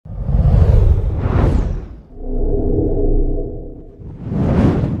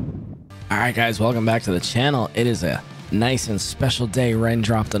Alright guys, welcome back to the channel. It is a nice and special day. Ren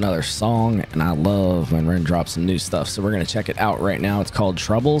dropped another song, and I love when Ren drops some new stuff. So we're going to check it out right now. It's called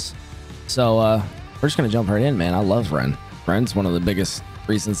Troubles. So we're just going to jump right in, man. I love Ren. Ren's one of the biggest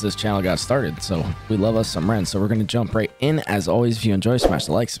reasons this channel got started. So we love us some Ren. So we're going to jump right in. As always, if you enjoy, smash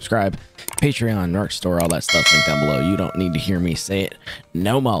the like, subscribe, Patreon, merch store, all that stuff linked down below. You don't need to hear me say it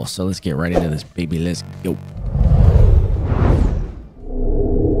no more. So let's get right into this, baby. Let's go.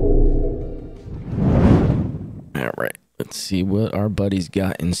 All right, let's see what our buddies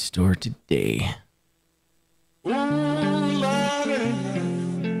got in store today. Wow.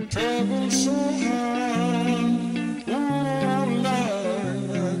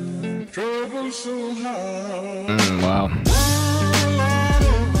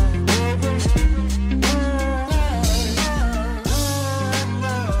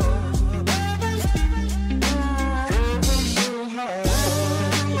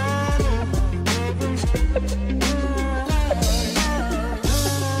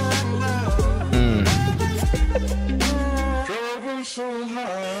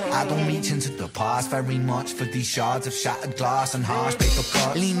 I don't reach into the past very much for these shards of shattered glass and harsh paper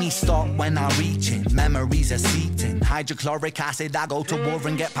cuts. Leave me stop when I reach in, memories are seeped in. Hydrochloric acid, I go to war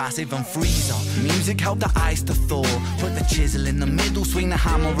and get passive and freeze up. Music help the ice to thaw, put the chisel in the middle, swing the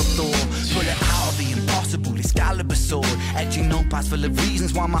hammer of Thor. Pull it out of the impossible, Excalibur sword. Etching notepads full of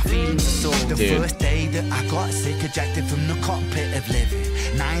reasons why my feelings are sore. The first day that I got sick, ejected from the cockpit of living.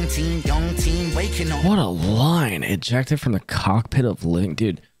 19, young teen, waking up. What a line. Ejected from the cockpit of living.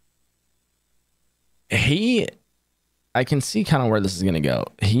 Dude, I can see kind of where this is going to go.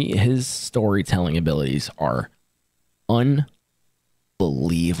 His storytelling abilities are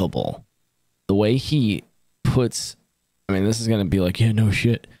unbelievable. The way he puts, I mean, this is going to be like, yeah, no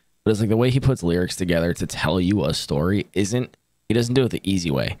shit. But it's like the way he puts lyrics together to tell you a story he doesn't do it the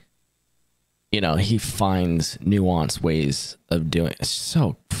easy way. You know, he finds nuanced ways of doing it. It's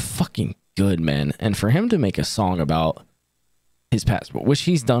so fucking good, man. And for him to make a song about his past, which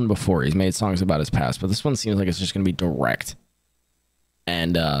he's done before. He's made songs about his past, but this one seems like it's just going to be direct.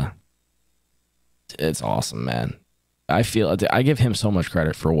 And it's awesome, man. I give him so much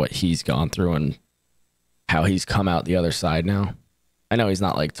credit for what he's gone through and how he's come out the other side now. I know he's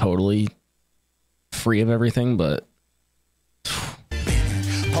not like totally free of everything, but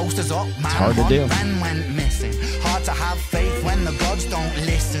posters up, it's hard to do. Went missing. Hard to have faith when the gods don't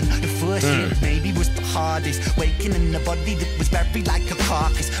listen. The first hit maybe was the hardest. Waking in the body that was buried like a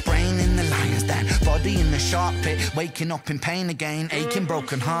carcass. Brain in the lion's den, body in the shark pit. Waking up in pain again, aching,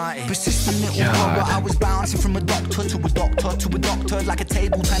 broken hearted. Persistent little rubber, I was bouncing from a doctor to a doctor to a doctor, like a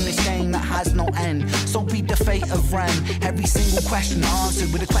table tennis game that has no end. So be the fate of Ren. Every single question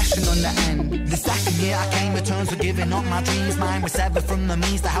answered with a question on the end. The second year I came to terms with giving up my dreams. Mine was severed from the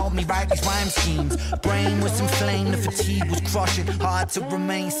means to help me write these rhyme schemes. Brain was inflamed, the fatigue was crushing. Hard to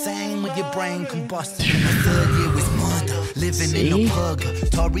remain sane with your brain combusting. My third year was murder, living in a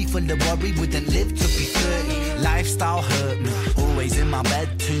purgatory full of worry, wouldn't live to be 30. Lifestyle hurt me, always in my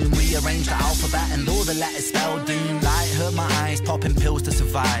bed tomb. Rearranged the alphabet and all the letters spell doom. Light hurt my eyes, popping pills to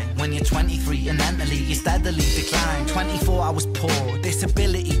survive. When you're 23 and mentally you steadily decline. 24 I was poor,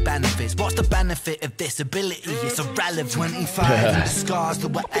 disability benefits. What's the benefit of disability? It's irrelevant. 25 and the scars that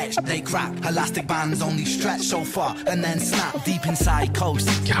were etched, they crack. Elastic bands only stretch so far and then snap deep in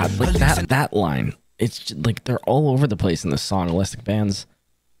psychosis. God, like that line. It's just, like they're all over the place in this song. Elastic bands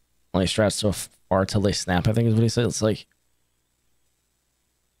only stretch so far till they snap, I think is what he said. It's like,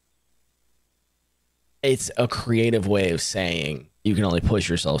 it's a creative way of saying you can only push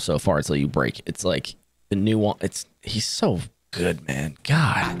yourself so far until you break. It's like the new one. He's so good, man.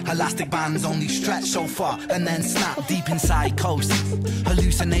 God. Elastic bands only stretch so far and then snap deep in psychosis.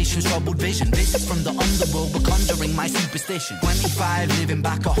 Hallucinations, troubled vision. Visits from the underworld were conjuring my superstition. 25 living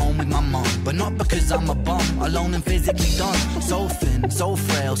back at home with my mom, but not because I'm a bum, alone and physically done. So thin, so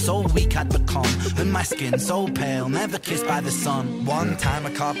frail, so weak I'd become, and my skin so pale, never kissed by the sun. One time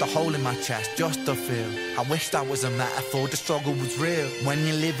I carved a hole in my chest just to feel. I wish that was a metaphor, the struggle was real. When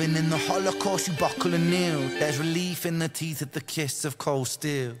you're living in the Holocaust, you buckle and kneel. There's relief in the teeth of the kiss of cold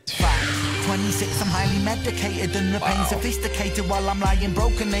steel. Fact, 26, I'm highly medicated and the pain sophisticated while I'm lying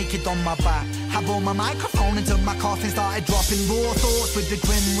broken naked on my back. I bore my microphone until my coffin started dropping raw thoughts with the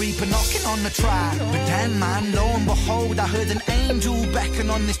grim reaper knocking on the track. But then, man, lo and behold, I heard an angel beckon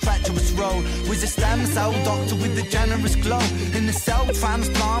on this treacherous road. Was a stem cell doctor with a generous glow. In the cell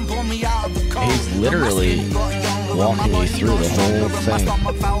transplant, brought me out of the cold. He's literally walking you through the whole thing.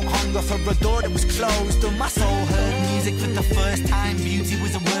 I felt hunger for a door that was closed, and my soul heard music for the first time. Beauty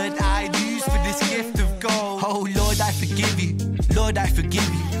was a word I'd use for this gift of gold. Oh Lord, I forgive you. Lord, I forgive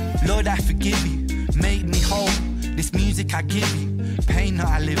you. Lord, I forgive This music I give you, pain that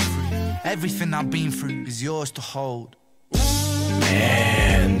I live through, everything I've been through is yours to hold.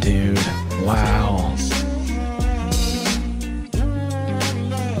 Man, dude, wow.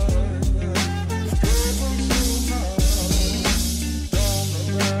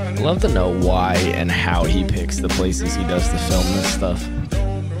 I'd love to know why and how he picks the places he does to film this stuff.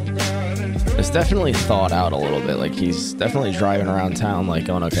 It's definitely thought out a little bit. Like, he's definitely driving around town like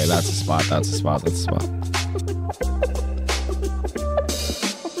going, okay, that's a spot, that's a spot, that's a spot.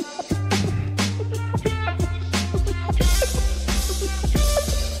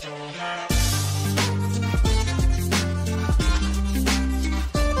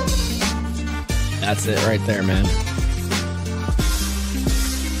 That's it right there, man.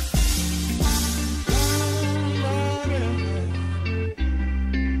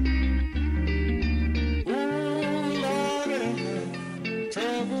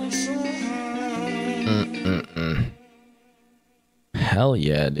 Hell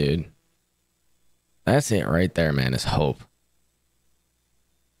yeah, dude. That's it right there, man, is hope.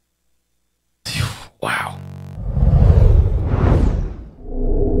 Wow.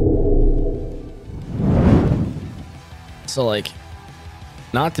 So, like,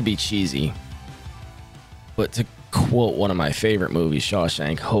 not to be cheesy, but to quote one of my favorite movies,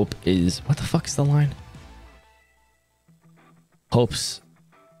 Shawshank, hope is... What the fuck is the line? Hope's...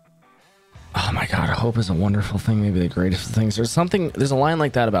 Oh my god, hope is a wonderful thing, maybe the greatest of things. There's something, there's a line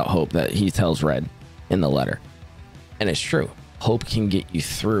like that about hope that he tells Red in the letter. And it's true. Hope can get you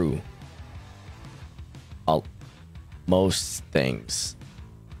through most things.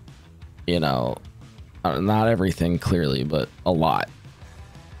 You know, not everything clearly, but a lot.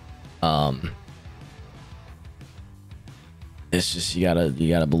 It's just you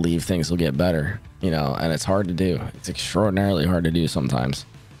gotta believe things will get better, you know, and it's hard to do. It's extraordinarily hard to do sometimes.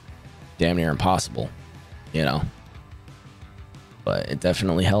 Damn near impossible, you know, but it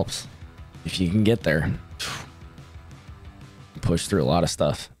definitely helps if you can get there. Push through a lot of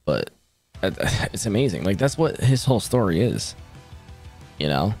stuff, but it's amazing. Like, that's what his whole story is, you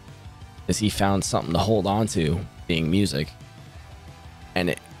know, is he found something to hold on to, being music,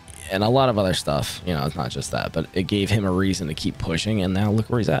 and a lot of other stuff, you know. It's not just that, but it gave him a reason to keep pushing, and now look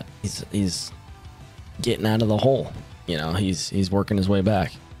where he's at. He's getting out of the hole, you know. He's working his way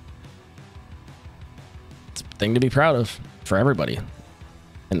back. Thing to be proud of for everybody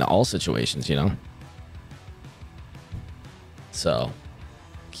in all situations, you know. So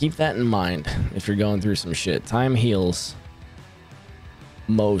keep that in mind if you're going through some shit. Time heals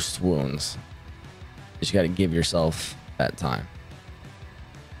most wounds. You just got to give yourself that time.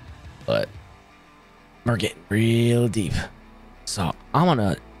 But we're getting real deep, so I'm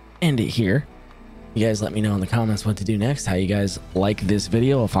gonna end it here. You guys let me know in the comments what to do next, how you guys like this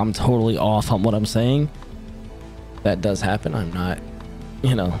video. If I'm totally off on what I'm saying, that does happen. I'm not,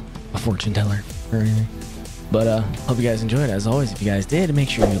 you know, a fortune teller or anything. But hope you guys enjoyed. As always, if you guys did, make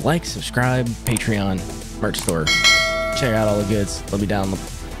sure you like, subscribe, Patreon, merch store. Check out all the goods. They'll be down the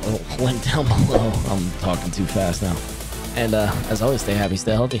link down below. I'm talking too fast now. And as always, stay happy,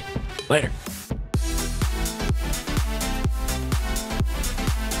 stay healthy. Later.